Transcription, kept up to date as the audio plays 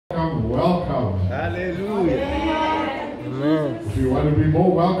Welcome. Hallelujah. Amen. If you want to be more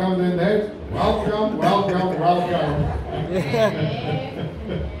welcome than that, welcome, welcome, welcome.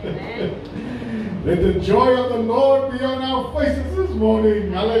 Let the joy of the Lord be on our faces this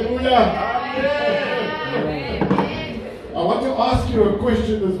morning. Hallelujah. I want to ask you a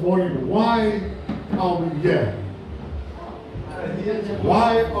question this morning. Why are we here?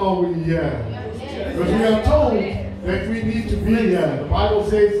 Why are we here? Because we are told that we need to be here. The Bible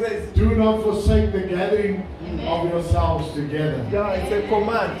says, do not forsake the gathering of yourselves together. Yeah, it's a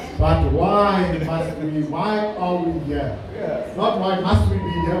command. But why must we? Why are we here? Yes. Not why must we be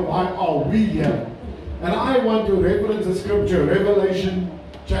here, why are we here? And I want to reference the scripture, Revelation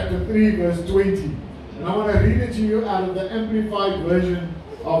chapter 3 verse 20. And I want to read it to you out of the Amplified version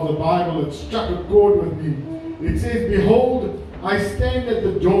of the Bible. It struck a chord with me. It says, behold, I stand at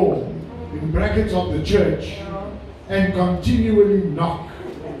the door, in brackets of the church, and continually knock.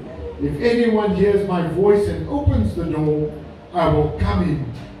 If anyone hears my voice and opens the door, I will come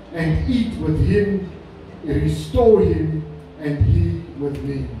in and eat with him, restore him, and he with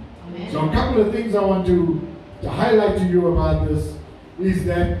me. Amen. So a couple of things I want to highlight to you about this is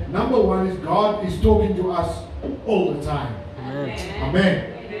that number one is God is talking to us all the time. Amen.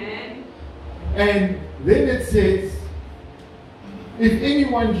 Amen. Amen. And then it says, if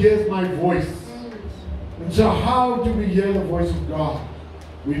anyone hears my voice. And so how do we hear the voice of God?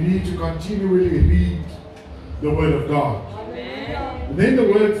 We need to continually read the word of God. Amen. And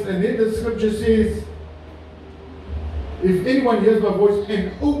then the scripture says, if anyone hears my voice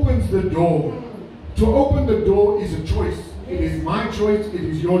and opens the door. To open the door is a choice. It is my choice, it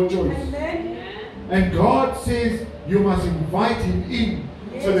is your choice. Amen. And God says you must invite him in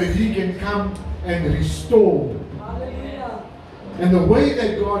so that he can come and restore. Hallelujah. And the way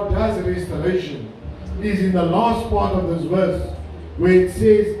that God does restoration is in the last part of this verse, where it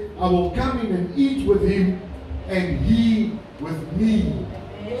says, I will come in and eat with him and he with me.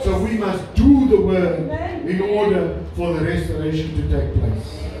 Yes. So we must do the word in order for the restoration to take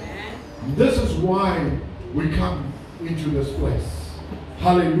place. This is why we come into this place.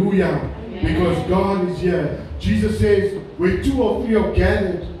 Hallelujah. Because God is here. Jesus says, where 2 or 3 are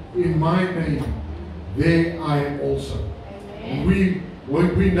gathered in my name, there I am also. And we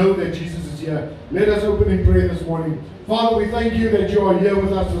know that Jesus is here. Let us open in prayer this morning. Father, we thank you that you are here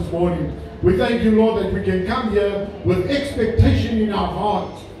with us this morning. We thank you, Lord, that we can come here with expectation in our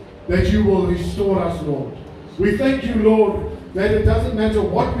heart that you will restore us, Lord. We thank you, Lord, that it doesn't matter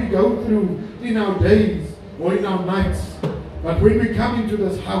what we go through in our days or in our nights, but when we come into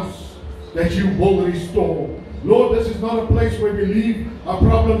this house, that you will restore. Lord, this is not a place where we leave our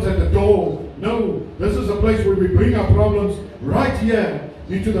problems at the door. No, this is a place where we bring our problems right here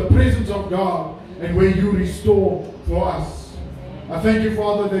into the presence of God and where you restore for us. I thank you,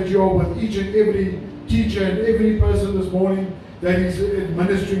 Father, that you are with each and every teacher and every person this morning that is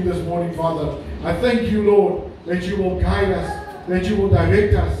administering this morning, Father. I thank you, Lord, that you will guide us, that you will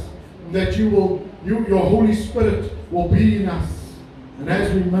direct us, that your Holy Spirit will be in us. And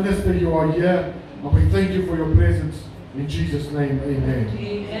as we minister, you are here, and we thank you for your presence. In Jesus' name, amen.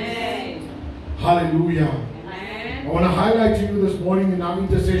 Amen. Hallelujah. Amen. I want to highlight to you this morning in our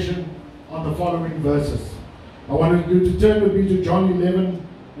intercession on the following verses. I want you to turn with me to John 11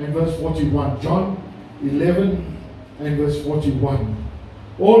 and verse 41. John 11 and verse 41.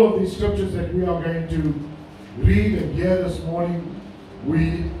 All of these scriptures that we are going to read and hear this morning,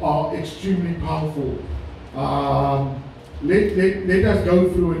 we are extremely powerful. Let us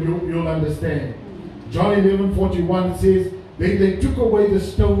go through and you'll understand. John 11:41 says, then they took away the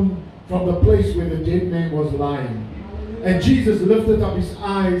stone from the place where the dead man was lying. And Jesus lifted up his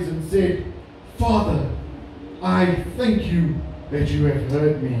eyes and said, Father, I thank you that you have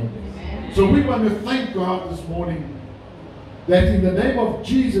heard me. So we want to thank God this morning that in the name of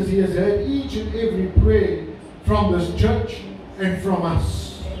Jesus, he has heard each and every prayer from this church and from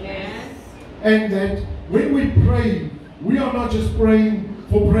us. Amen. And that when we pray, we are not just praying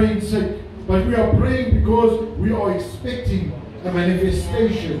for praying's sake, but we are praying because we are expecting a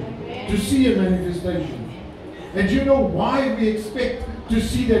manifestation, to see a manifestation. And you know why we expect to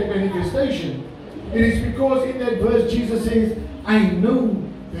see that manifestation? It is because in that verse Jesus says, I know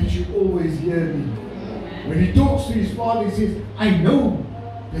that you always hear me. When he talks to his Father, he says, I know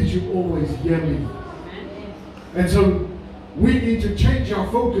that you always hear me. And so we need to change our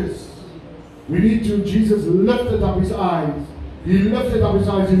focus. We need to, Jesus lifted up his eyes. He lifted up his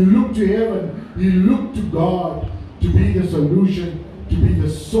eyes. He looked to heaven. He looked to God to be the solution, to be the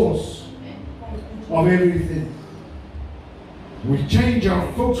source of everything. We change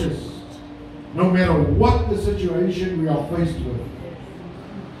our focus no matter what the situation we are faced with.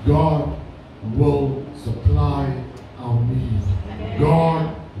 God will supply our need.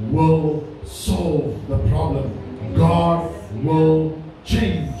 God will solve the problem. God will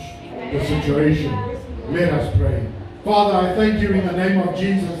change the situation. Let us pray. Father, I thank you in the name of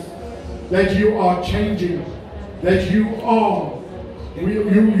Jesus that you are changing, that you are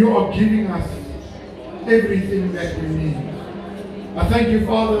giving us everything that we need. I thank you,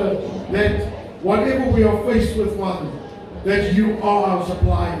 Father, that whatever we are faced with, Father, that you are our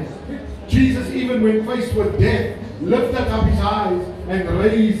supplier. Jesus, even when faced with death, lifted up his eyes and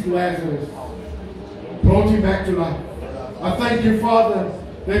raised Lazarus, brought him back to life. I thank you, Father,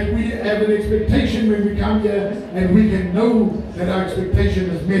 that we have an expectation when we come here, and we can know that our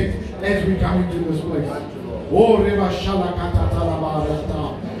expectation is met as we come into this place. Oh, Reba Shala Katata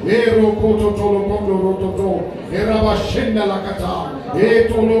Barata, Ero Koto Tolo Kondo Rototo, Eraba Shenda Lakata,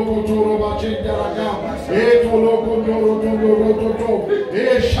 Etolo Koto Roba Shenda Laka, Etolo Kondo Rotondo Rototo,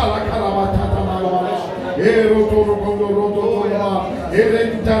 Eshala Kalabatata Malabash, Ero Tolo Kondo Rototo,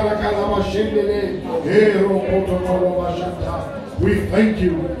 Erenta Kalaba Shendele, Ero Koto Tolo Bashata. We thank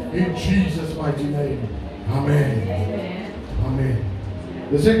you in Jesus' mighty name. Amen. Amen.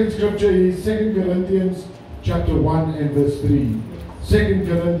 The second scripture is 2 Corinthians chapter 1 and verse 3. 2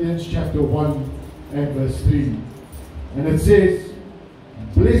 Corinthians chapter 1 and verse 3. And it says,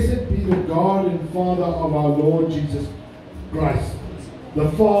 Blessed be the God and Father of our Lord Jesus Christ, the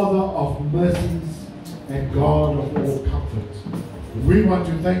Father of mercies and God of all comfort. We want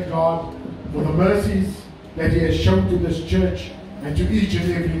to thank God for the mercies that he has shown to this church and to each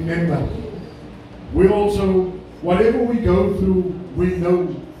and every member. We also, whatever we go through, we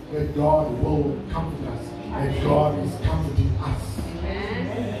know that God will comfort us, and God is comforting us.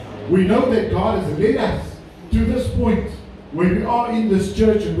 We know that God has led us to this point where we are in this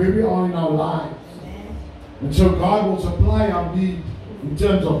church and where we are in our lives. And so God will supply our need in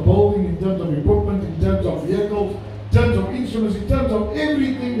terms of building, in terms of equipment, in terms of vehicles, in terms of instruments, in terms of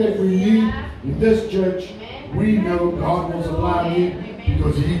everything that we need in this church. We know God will supply our need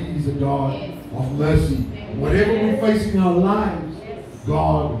because he is a God of mercy. Whatever we face in our lives,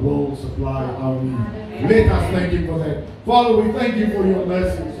 God will supply our need. Let us thank him for that. Father, we thank you for your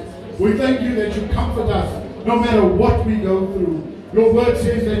mercies. We thank you that you comfort us no matter what we go through. Your word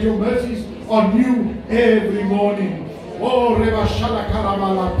says that your mercies are new every morning. Oh, Reba Shala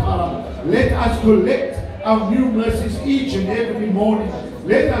Karamalata. Let us collect our new mercies each and every morning.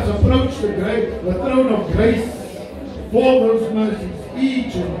 Let us approach the throne of grace for those mercies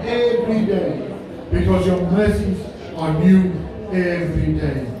each and every day, because your mercies are new every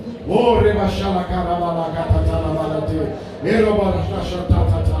day. Oh, Reba Shala Karamalata.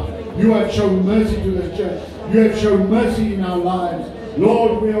 You have shown mercy to the church. You have shown mercy in our lives.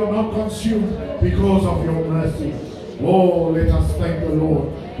 Lord, we are not consumed because of your mercy. Oh, let us thank the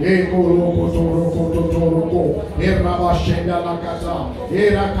Lord.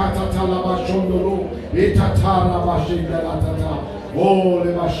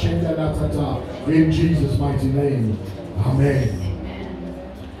 In Jesus' mighty name. Amen.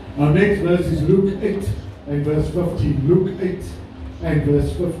 Our next verse is Luke 8 and verse 15. Luke 8 and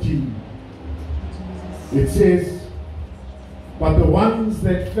verse 15. It says, But the ones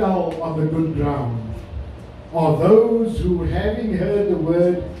that fell on the good ground are those who, having heard the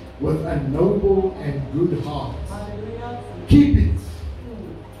word with a noble and good heart, keep it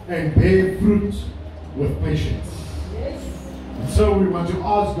and bear fruit with patience. And so we want to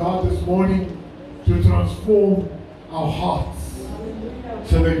ask God this morning to transform our hearts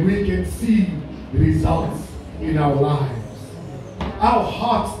so that we can see results in our lives. Our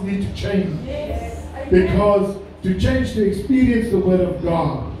hearts need to change, because to change, to experience the word of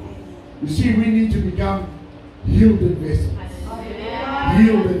God, you see, we need to become yielded vessels.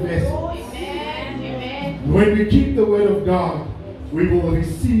 Yielded vessels. When we keep the word of God, we will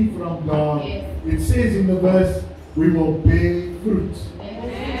receive from God. It says in the verse, we will bear fruit.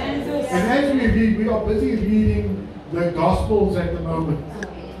 And as we read, we are busy reading the Gospels at the moment.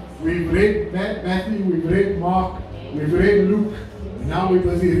 We've read Matthew, we've read Mark, we've read Luke, and now we're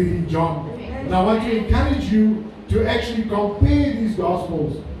busy reading John. And I want to encourage you to actually compare these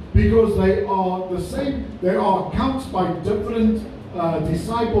Gospels, because they are the same. They are accounts by different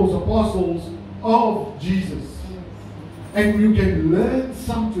disciples, apostles of Jesus. And you can learn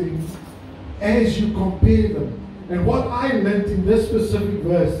something as you compare them. And what I learned in this specific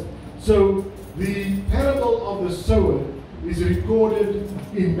verse, so the parable of the sower is recorded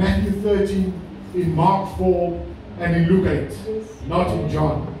in Matthew 13, in Mark 4, and in Luke 8, not in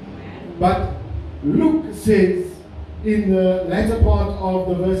John. But Luke says, in the latter part of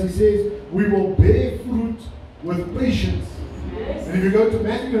the verse, he says, we will bear fruit with patience And if you go to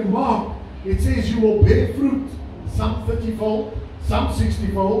Matthew and Mark, it says you will bear fruit, some 30-fold, some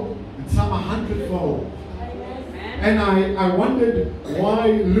 60-fold, and some 100-fold. And I wondered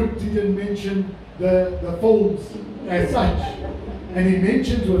why Luke didn't mention the folds as such. And he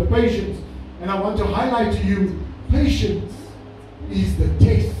mentions with patience. And I want to highlight to you, patience is the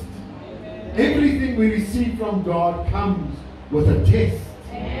test. Everything we receive from God comes with a test.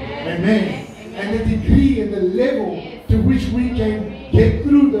 Amen. And the degree and the level to which we can get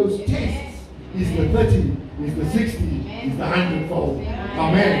through those tests is the 30, is the 60, is the 100-fold.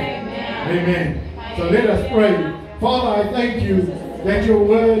 Amen. Amen. So let us pray. Father, I thank you that your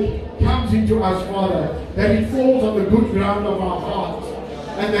word comes into us, Father, that it falls on the good ground of our hearts,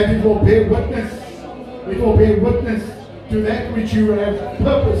 and that it will bear witness. It will bear witness to that which you have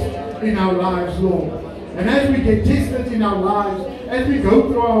purposed in our lives, Lord. And as we get tested in our lives, as we go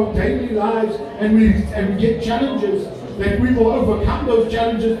through our daily lives and we get challenges, that we will overcome those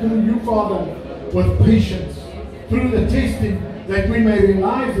challenges through you, Father, with patience, through the testing, that we may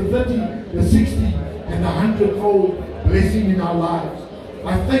realize the 30, the 60, and the 100-fold blessing in our lives.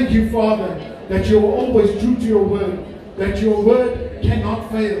 I thank you, Father, that you are always true to your word, that your word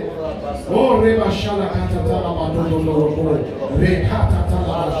cannot fail. Oh,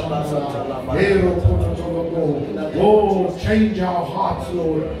 oh, change our hearts,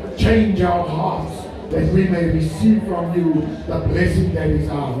 Lord. Change our hearts, that we may receive from you the blessing that is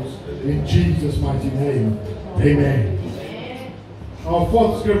ours. In Jesus' mighty name. Amen. Our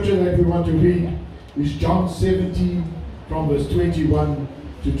fourth scripture that we want to read is John 17 from verse 21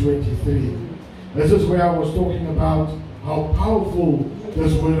 to 23. This is where I was talking about how powerful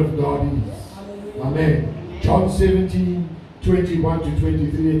this word of God is. Amen. John 17, 21 to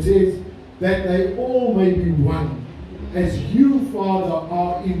 23. It says that they all may be one, as you, Father,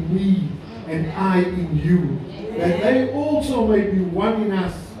 are in me and I in you, that they also may be one in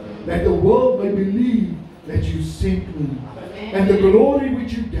us, that the world may believe that you sent me. And the glory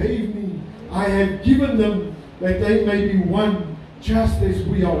which you gave me, I have given them, that they may be one, just as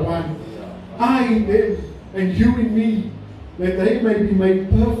we are one. I in them, and you in me, that they may be made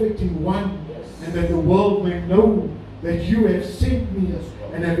perfect in one, and that the world may know that you have sent me,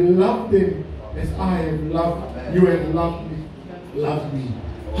 and have loved them as I have loved. You have loved me. Loved me.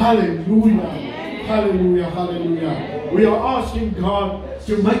 Hallelujah. Hallelujah. Hallelujah. We are asking God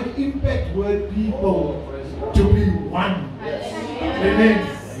to make Impact Word people to be one. Amen.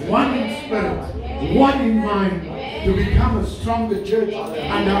 One in spirit, one in mind, to become a stronger church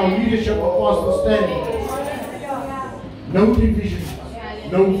under our leadership of Pastor Stan. No division,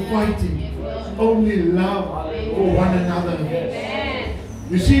 no fighting, only love for one another.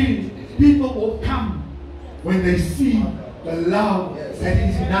 You see, people will come when they see the love that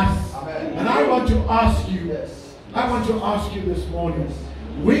is in us. And I want to ask you this morning,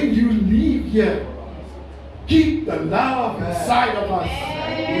 when you leave here, keep the love inside of us.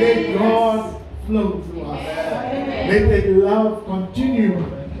 Let God flow through us. Let that love continue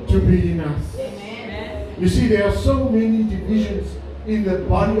to be in us. You see, there are so many divisions in the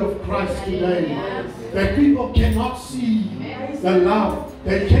body of Christ today that people cannot see the love.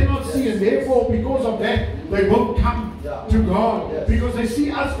 They cannot see, and therefore because of that they won't come to God, because they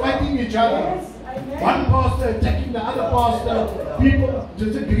see us fighting each other. One pastor attacking the other pastor, people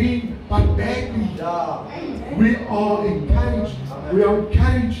disagreeing, but badly. We are encouraged. We are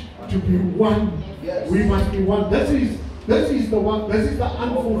encouraged to be one. We must be one. This is the one. This is the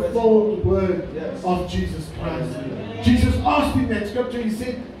unfulfilled word of Jesus Christ. Jesus asked in that scripture, he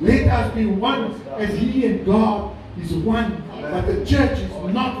said, let us be one as he and God is one. But the church is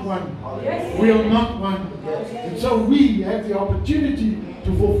not one. We are not one. And so we have the opportunity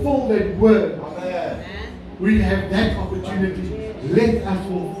to fulfill that word. We have that opportunity. Let us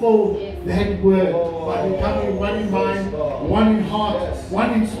fulfill that word by becoming one in mind, one in heart,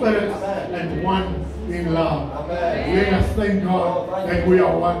 one in spirit, and one in love. Let us thank God that we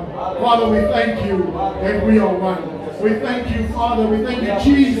are one. Father, we thank you that we are one. We thank you, Father. We thank you,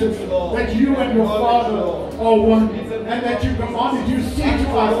 Jesus, that you and your Father are one. And that you commanded, you said to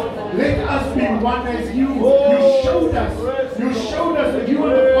us, let us be one as you. You showed us. You showed us that you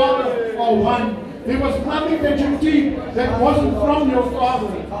and the Father are one. There was nothing that you did that wasn't from your Father.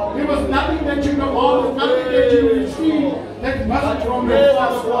 There was nothing that you commanded, nothing that you received that wasn't from your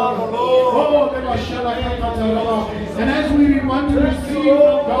Father. Oh, there was Shalakata. And as we want to receive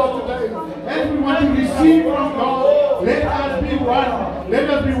from God today, as we want to receive from God, let us be one. Let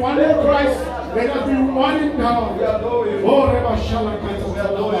us be one in Christ. Let us be one in God. Oh, Reba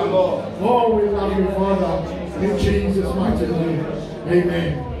Shalakata. Oh, we love you, Father. In Jesus' mighty name.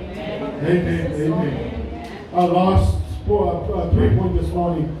 Amen. Amen. Amen. Our last prayer point this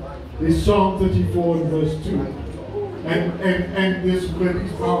morning is Psalm 34 and verse 2. And this word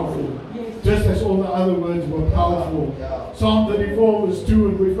is powerful. Just as all the other words were powerful. Psalm 34 verse 2,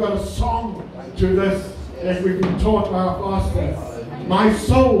 and we've got a song to this that we've been taught by our pastor. My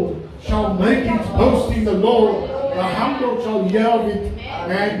soul shall make its boast in the Lord. The humble shall hear of it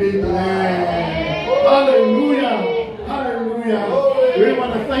and be glad. Hallelujah. Hallelujah. We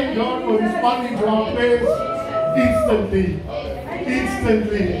want to thank God for responding to our prayers instantly.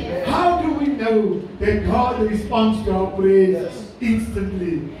 Instantly. How do we know that God responds to our prayers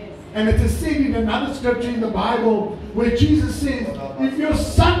instantly? And it is said in another scripture in the Bible where Jesus says, if your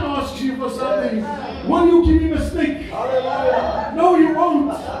son asks you for something, will you give him a snake? No, you won't.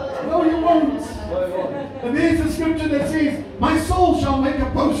 No, you won't. And there's a scripture that says, my soul shall make a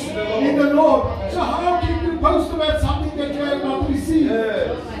boast in the Lord. So how can you boast about something that you have not received?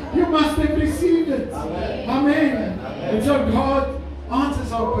 You must have received it. Amen. And so God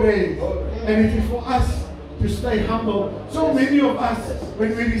answers our prayers. And it is for us to stay humble. So many of us,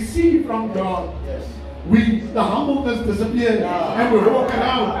 when we receive from God, the humbleness disappears and we walk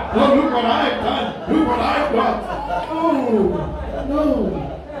around. Oh, look what I've done. Look what I've got. Oh, no.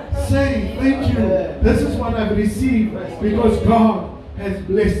 Say, thank you. This is what I've received because God has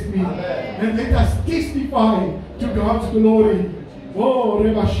blessed me. And let us testify to God's glory. Oh,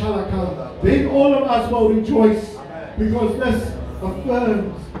 Reba Shalaka. Then all of us will rejoice because this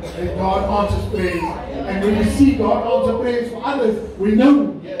affirms that God answers prayers. And when we see God answer prayers for others, we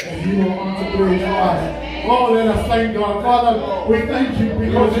know that He will answer prayers for us. Oh, let us thank God. Father, we thank you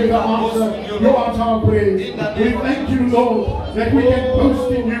because you answer our prayers. We thank you, Lord, that we can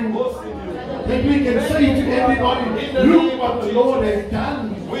boast in you. That we can say to everybody, look what the Lord has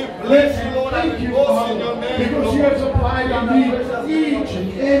done. We bless you, Lord, thank you, Father, because you have supplied our needs each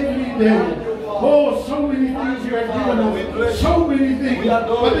and every day. Oh, so many things you have given us. So many things.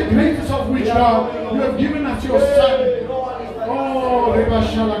 But the greatest of which, God, you have given us your Son. Oh, Reba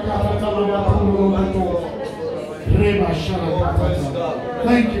Shalakata.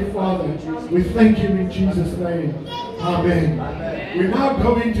 Thank you, Father. We thank you in Jesus' name. Amen. We now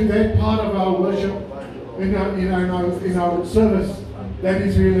go into that part of our worship in our service that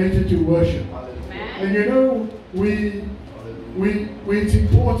is related to worship. And you know, it's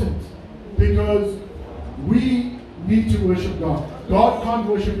important because we need to worship God. God can't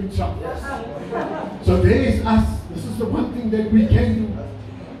worship himself. So there is us. This is the one thing that we can do.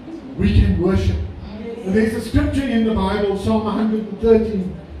 We can worship. And there's a scripture in the Bible, Psalm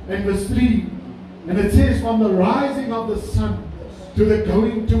 113 and verse 3. And it says, from the rising of the sun to its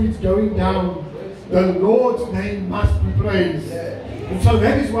going down, the Lord's name must be praised. And so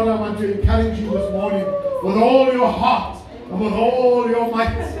that is what I want to encourage you this morning. With all your heart and with all your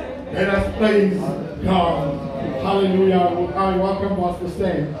might, let us praise God. Hallelujah. I welcome Pastor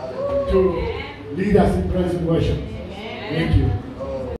Stan to lead us in praise and worship. Thank you.